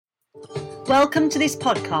Welcome to this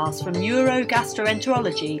podcast from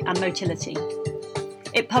Neurogastroenterology and Motility.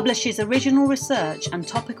 It publishes original research and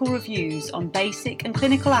topical reviews on basic and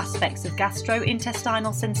clinical aspects of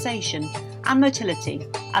gastrointestinal sensation and motility,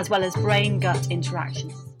 as well as brain-gut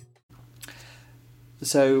interactions.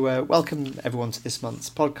 So welcome everyone to this month's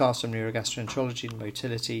podcast on Neurogastroenterology and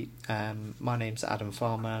Motility. My name's Adam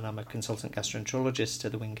Farmer and I'm a consultant gastroenterologist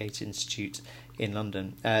at the Wingate Institute in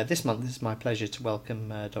London. This month it's my pleasure to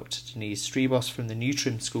welcome Dr. Denise Striebos from the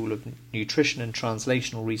Nutrium School of Nutrition and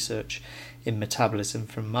Translational Research in Metabolism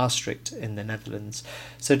from Maastricht in the Netherlands.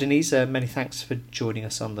 So Denise, many thanks for joining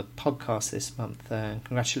us on the podcast this month.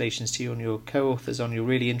 Congratulations to you and your co-authors on your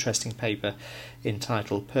really interesting paper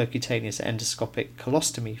entitled Percutaneous Endoscopic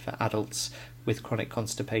Colostomy for Adults with Chronic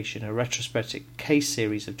Constipation, a retrospective case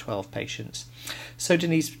series of 12 patients. So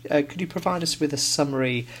Denise, could you provide us with a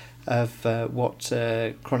summary of what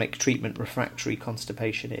chronic treatment refractory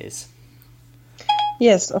constipation is?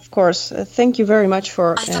 Yes, of course. Thank you very much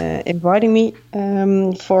for inviting me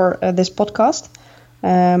for this podcast.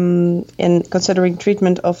 In considering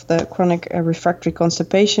treatment of the chronic refractory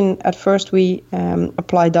constipation, at first we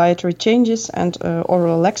apply dietary changes and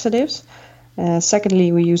oral laxatives.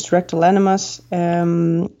 Secondly, we use rectal enemas,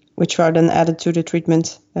 which are then added to the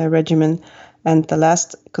treatment regimen. And the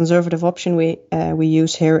last conservative option we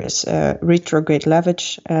use here is retrograde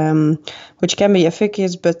lavage, which can be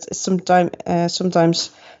efficacious, but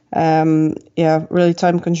sometimes really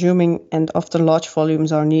time-consuming, and often large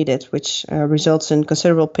volumes are needed, which results in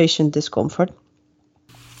considerable patient discomfort.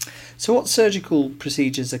 So what surgical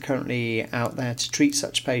procedures are currently out there to treat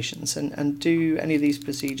such patients, and do any of these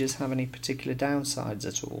procedures have any particular downsides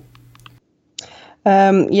at all?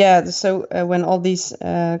 So when all these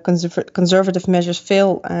conservative measures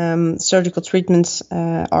fail, surgical treatments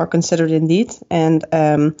are considered indeed, and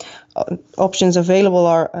options available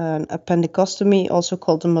are an appendicostomy, also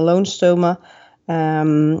called a Malone stoma,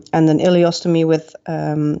 and an ileostomy with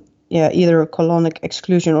either a colonic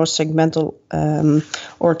exclusion or segmental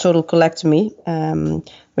or total colectomy,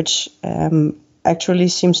 which actually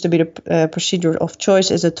seems to be the procedure of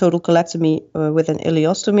choice is a total colectomy with an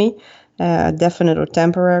ileostomy, definite or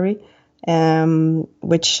temporary,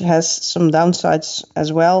 which has some downsides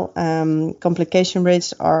as well. Complication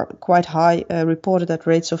rates are quite high, reported at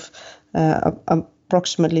rates of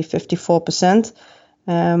approximately 54%,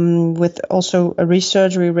 with also a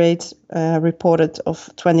resurgery rate reported of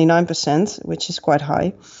 29%, which is quite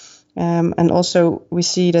high. And also we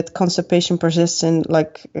see that constipation persists in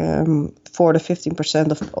 4 to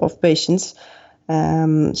 15% of patients,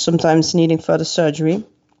 sometimes needing further surgery.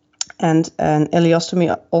 And an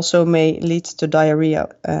ileostomy also may lead to diarrhea,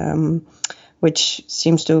 which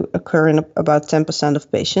seems to occur in about 10%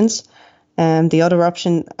 of patients. And the other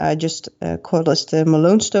option I just called is the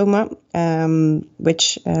Malone stoma,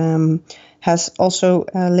 which has also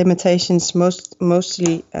limitations,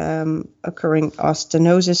 mostly occurring as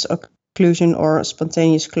stenosis, occlusion, or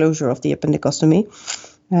spontaneous closure of the appendicostomy,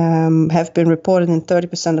 have been reported in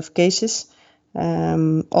 30% of cases.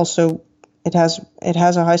 Also, it has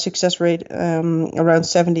a high success rate, around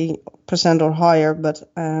 70% or higher, but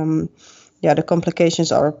the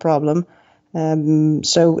complications are a problem.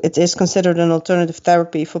 So it is considered an alternative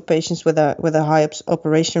therapy for patients with a high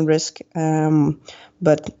operation risk,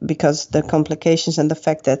 but because the complications and the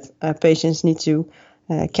fact that patients need to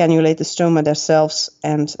cannulate the stoma themselves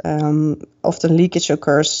and often leakage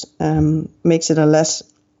occurs, makes it a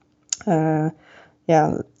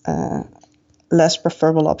less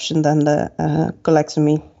preferable option than the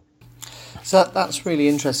colectomy. So that's really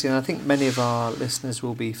interesting. I think many of our listeners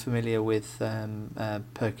will be familiar with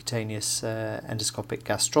percutaneous endoscopic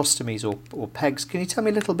gastrostomies or PEGs. Can you tell me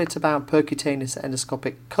a little bit about percutaneous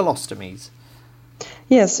endoscopic colostomies?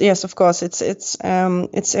 Yes, of course. It's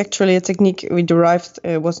actually a technique we derived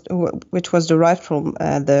which was derived from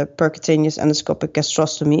the percutaneous endoscopic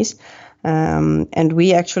gastrostomies, and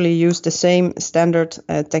we actually use the same standard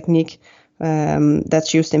technique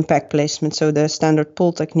that's used in PEG placement. So the standard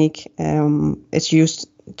pull technique is used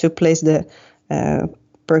to place the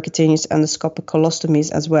percutaneous endoscopic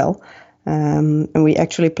colostomies as well. And we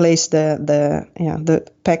actually place the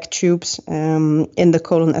PEG tubes in the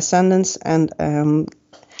colon ascendens, and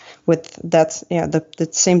with that, the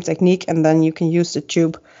same technique, and then you can use the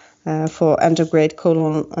tube for antegrade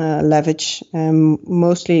colon lavage.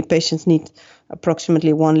 Mostly patients need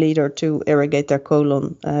approximately 1 liter to irrigate their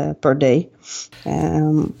colon per day,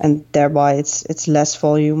 and thereby it's less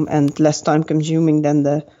volume and less time consuming than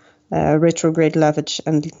the retrograde lavage,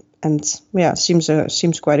 and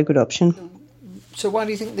seems quite a good option. So why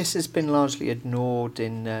do you think this has been largely ignored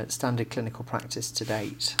in standard clinical practice to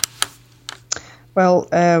date? Well,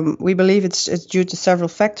 we believe it's due to several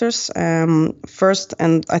factors. First,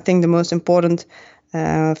 and I think the most important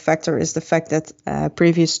factor is the fact that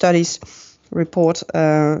previous studies report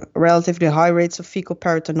relatively high rates of fecal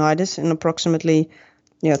peritonitis in approximately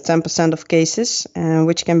 10% of cases,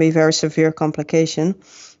 which can be a very severe complication.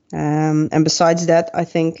 And besides that, I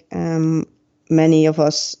think many of the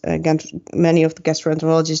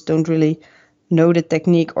gastroenterologists don't really know the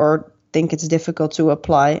technique or think it's difficult to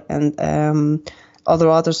apply. And other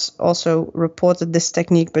authors also reported this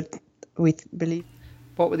technique, but we believe.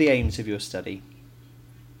 What were the aims of your study?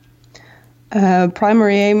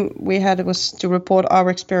 Primary aim we had was to report our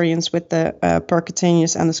experience with the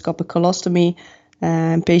percutaneous endoscopic colostomy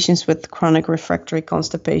patients with chronic refractory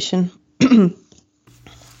constipation.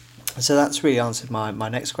 So that's really answered my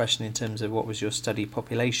next question in terms of what was your study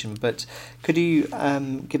population, but could you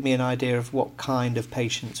give me an idea of what kind of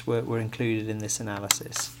patients were included in this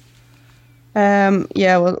analysis?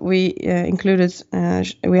 We included,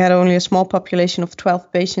 we had only a small population of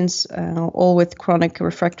 12 patients, all with chronic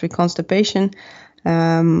refractory constipation.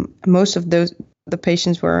 Most of the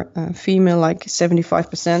patients were female, like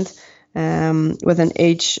 75%, with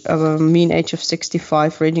a mean age of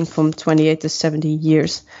 65, ranging from 28 to 70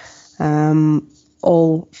 years.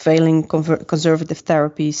 All failing conservative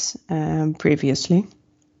therapies previously.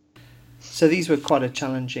 So these were quite a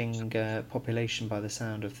challenging population by the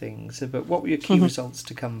sound of things. But what were your key results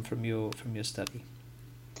to come from your study?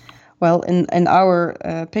 Well, in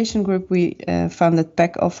our patient group, we found that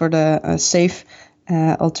PEC offered a safe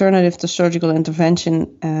alternative to surgical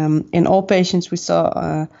intervention. In all patients, we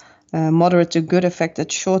saw a moderate to good effect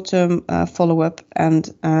at short-term follow-up, and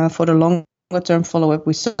for the longer-term follow-up,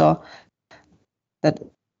 we saw that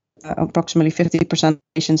approximately 50% of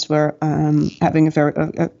patients were having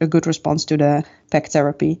a good response to the PEC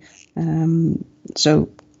therapy. So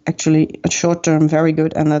actually, at short term, very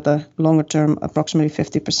good, and at the longer term, approximately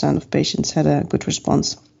 50% of patients had a good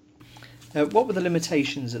response. What were the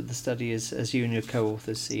limitations of the study as you and your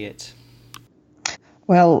co-authors see it?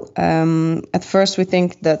 Well, at first we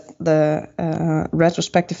think that the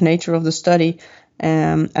retrospective nature of the study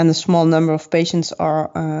and the small number of patients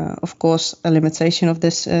are, of course, a limitation of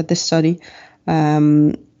this study.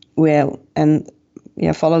 Followed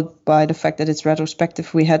by the fact that it's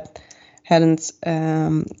retrospective, we hadn't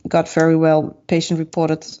got very well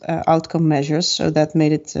patient-reported outcome measures, so that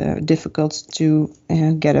made it difficult to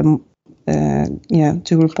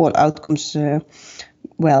to report outcomes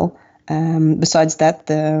well. Besides that,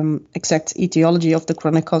 the exact etiology of the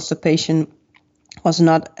chronic constipation was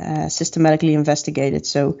not systematically investigated,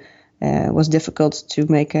 so it was difficult to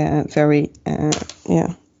make a very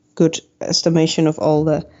good estimation of all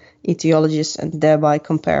the etiologies and thereby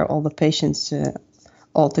compare all the patients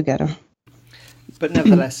all together. But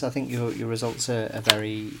nevertheless, I think your results are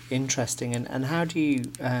very interesting. And how do you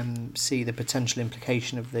see the potential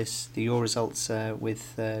implication of your results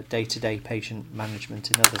with day-to-day patient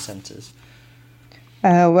management in other centres?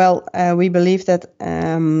 We believe that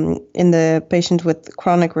in the patient with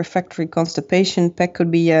chronic refractory constipation, PEC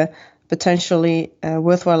could be a potentially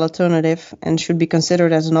worthwhile alternative and should be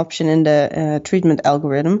considered as an option in the treatment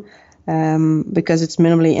algorithm because it's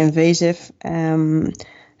minimally invasive,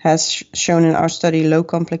 has shown in our study low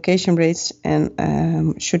complication rates, and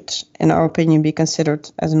should, in our opinion, be considered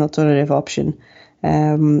as an alternative option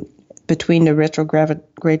between the retrograde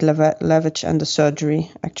lavage and the surgery,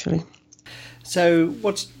 actually. So,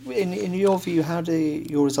 what's in your view? How do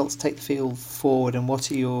your results take the field forward, and what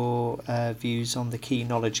are your views on the key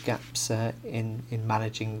knowledge gaps in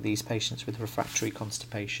managing these patients with refractory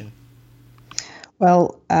constipation?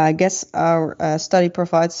 Well, I guess our study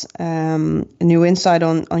provides a new insight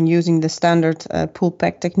on using the standard pull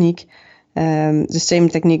PEC technique, the same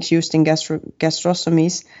techniques used in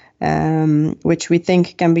gastrostomies, which we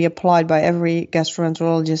think can be applied by every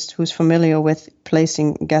gastroenterologist who's familiar with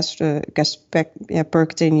placing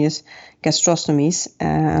percutaneous gastrostomies.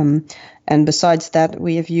 And besides that,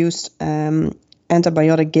 we have used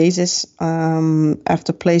antibiotic gases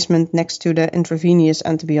after placement next to the intravenous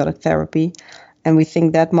antibiotic therapy. And we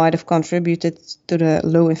think that might have contributed to the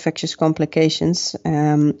low infectious complications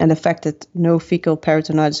and the fact that no fecal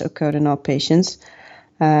peritonitis occurred in our patients.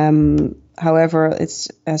 However, it's,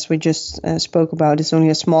 as we just spoke about, it's only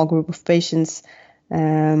a small group of patients,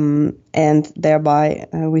 and thereby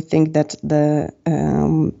we think that the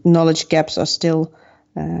knowledge gaps are still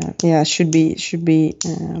should be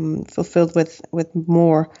fulfilled with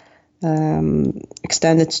more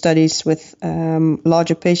extended studies with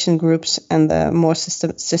larger patient groups and more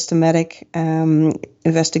systematic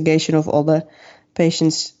investigation of all the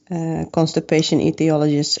patients' constipation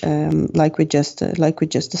etiologies, like we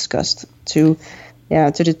just discussed, to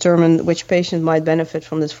determine which patient might benefit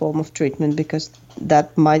from this form of treatment, because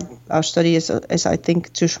our study is I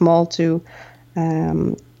think too small to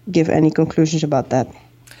give any conclusions about that.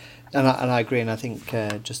 And I agree, and I think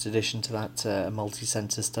just addition to that, a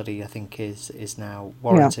multi-centre study I think is now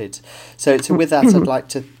warranted. Yeah. So with that, I'd like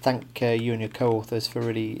to thank you and your co-authors for a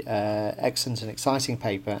really excellent and exciting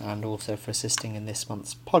paper, and also for assisting in this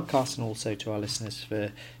month's podcast, and also to our listeners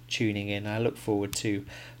for tuning in. I look forward to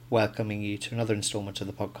welcoming you to another instalment of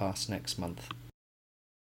the podcast next month.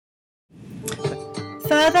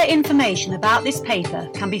 Further information about this paper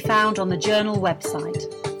can be found on the journal website.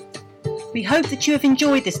 We hope that you have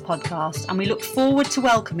enjoyed this podcast, and we look forward to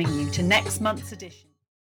welcoming you to next month's edition.